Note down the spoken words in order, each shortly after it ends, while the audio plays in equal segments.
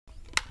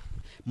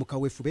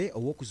Mukawefube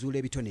ow'okuzuula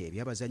ebitone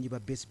eby'abazannyi ba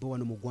baseball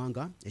wano mu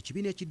ggwanga,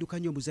 ekibiina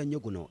ekidukanya omuzannyo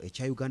guno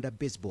ekya Uganda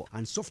Baseball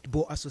and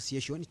Softball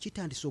Association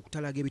kitandise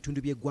okutalaga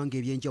ebitundu by'eggwanga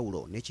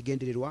eby'enjawulo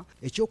n'ekigendererwa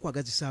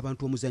ekyokwagazisa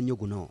abantu omuzannyo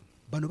guno.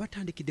 Bano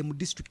batandikidde mu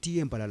disitulikiti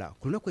y'e Mbarara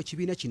ku lunaku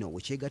ekibiina kino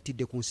we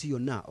kyegattidde ku nsi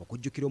yonna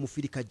okujjukira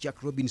omufirika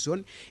Jack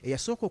Robinson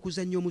eyasooka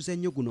okuzannya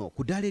omuzannyo guno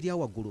ku ddaala erya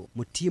waggulu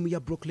mu ttiimu ya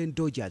Brooklyn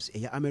Dodgers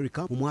eya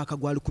America mu mwaka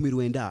gwa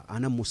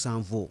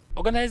 1947.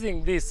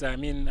 Organizing this, I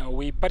mean,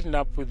 we partnered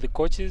up with the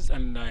coaches,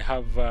 and I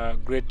have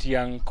great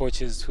young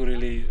coaches who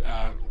really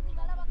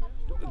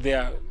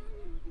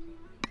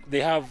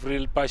they have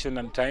real passion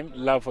and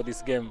love for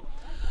this game.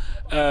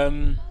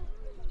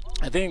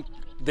 I think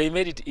they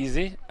made it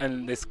easy,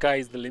 and the sky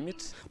is the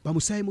limit.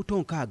 Bamusaayi muto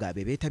nkaaga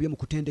be beetabye mu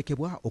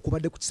kutendekebwa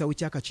okubadde ku kisaawe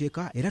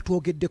ky'akaceeka era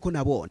twogeddeko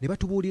nabo ne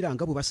batubuulira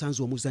nga bwe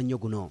basanze omuzannyo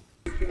guno.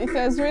 It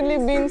has really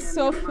been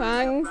so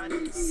fun,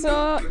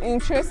 so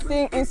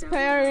interesting,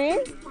 inspiring.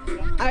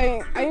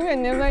 I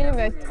even never knew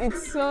that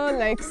it's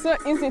so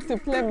easy to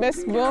play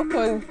baseball,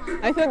 because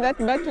I thought that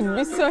bat would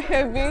be so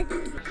heavy.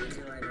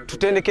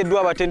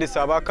 Tutendekeddwa abatendesi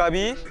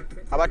abakabi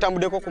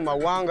abatambuddeko ku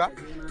mawanga,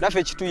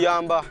 naffe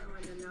kituyamba.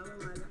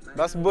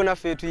 Baseball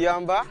naffe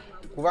tuyamba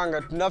kubanga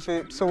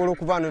naffe tusobola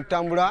okuva ne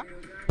tutambula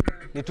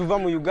ne tuva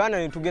mu Uganda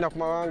ne tugenda ku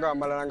mawanga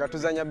amalala nga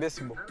tuzanya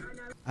baseball.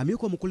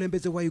 Amyuka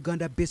omukulembeze wa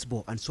Uganda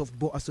Baseball and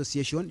Softball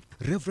Association,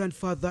 Reverend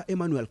Father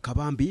Emmanuel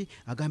Kabambi,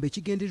 agamba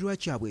ekigendererwa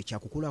kyabwe kya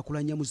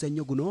kukulaakulanya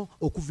muzannyo guno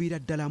okuviira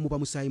ddala mu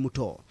bamusaayi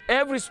muto.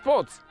 Every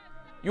sport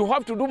you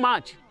have to do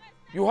much.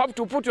 You have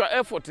to put your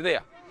effort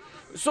there.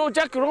 So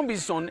Jack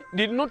Robinson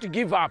did not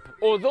give up,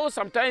 although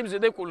sometimes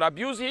they could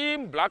abuse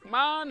him, black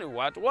man,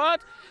 what,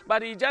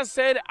 but he just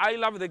said, I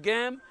love the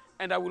game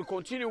and I will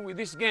continue with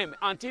this game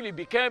until he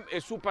became a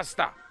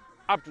superstar.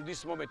 Up to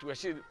this moment, we are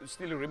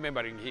still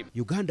remembering him.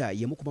 Uganda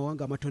yemu ku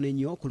mawanga amatono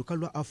ennyo ku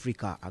lukalu lwa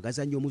Africa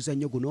agazannyo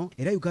omuzannyo guno,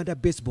 era Uganda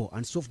Baseball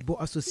and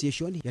Softball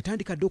Association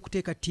yatandika dde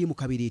okuteeka ttiimu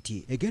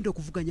kabiriiti egenda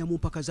okuvuganya mu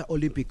mpaka za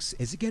Olympics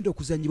ezigenda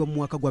okuzannyibwa mu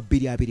mwaka gwa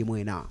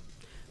 2024.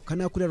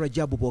 Kanaakula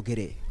Rajabu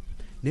Boogere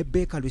ne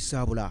Beka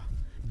Lwisaabula,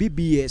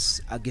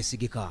 BBS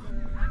Ageesigika.